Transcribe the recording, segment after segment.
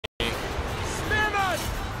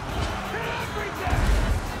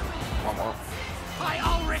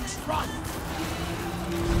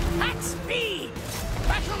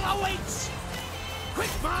awaits! Quick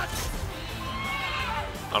march!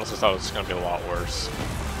 Honestly, thought it was gonna be a lot worse.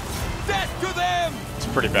 Death to them! It's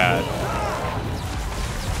pretty bad,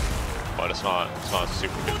 but it's not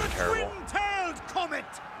super good For or the terrible. twin-tailed comet!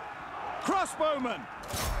 Crossbowman!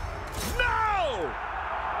 No!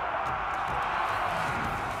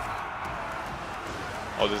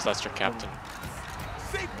 Oh, that's your captain.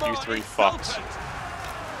 Sigmar You three exultant. fucks.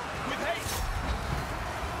 With haste!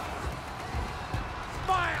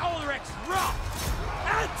 By Ulrich's wrath!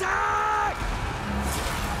 Attack!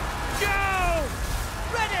 Go!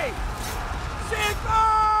 Ready!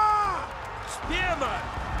 Sigmar! Spearman!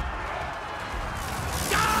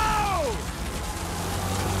 Go!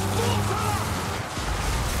 Mortar!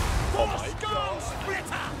 Oh my Skull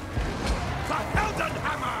Splitter! The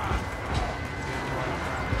Heldenhammer!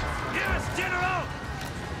 Yes, General!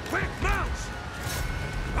 Quick march!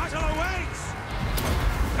 Battle awaits!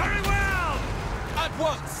 Very well! At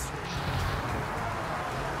once!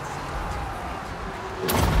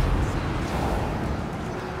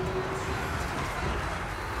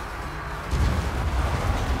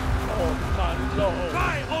 Oh my lord!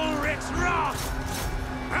 By Ulrich's wrath!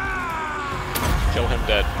 Ah! Kill him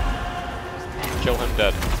dead. Kill him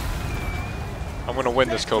dead. I'm gonna win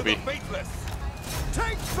this, Kobe. Death to the faithless.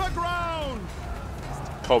 Take the ground!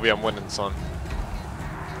 Kobe, I'm winning, son.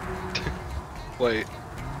 Wait.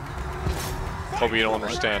 Kobe, you don't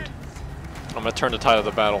understand. I'm gonna turn the tide of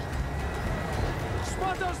the battle.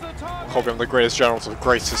 Smothers the target. Kobe, I'm the greatest general to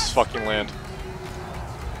grace this fucking land.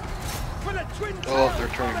 For the twin Oh, they're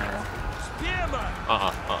turning around. Spearman!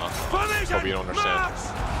 Formation! Kobe, you don't understand. March!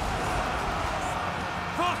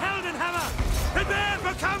 For Heldenhammer! Prepare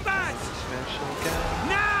for combat! Special guy.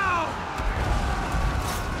 Now!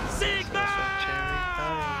 Sigma!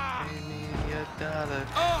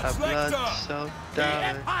 A blood Arch so The dark.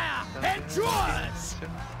 Empire endures!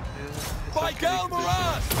 By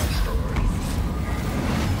Galmaras!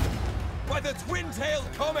 By the twin-tailed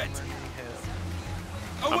comet!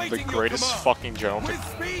 I'm the Awaiting your greatest command. fucking general to With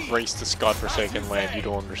speed. grace this godforsaken As you land. say. You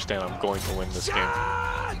don't understand. I'm going to win this game.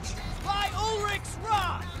 Charge! By Ulrich's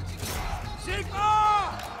wrath!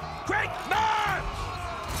 Sigmar! Quick march!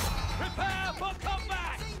 Prepare for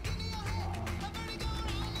combat!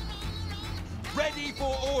 Ready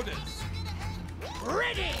for orders!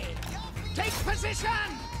 Ready! Take position!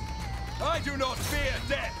 I do not fear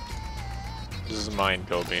death! This is mine,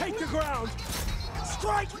 Kobe. Take the ground!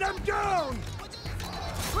 Strike them down!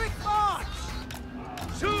 Quick march!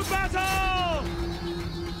 To battle!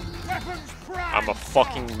 Weapons prime! I'm a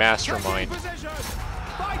fucking mastermind. Position!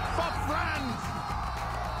 Fight for France!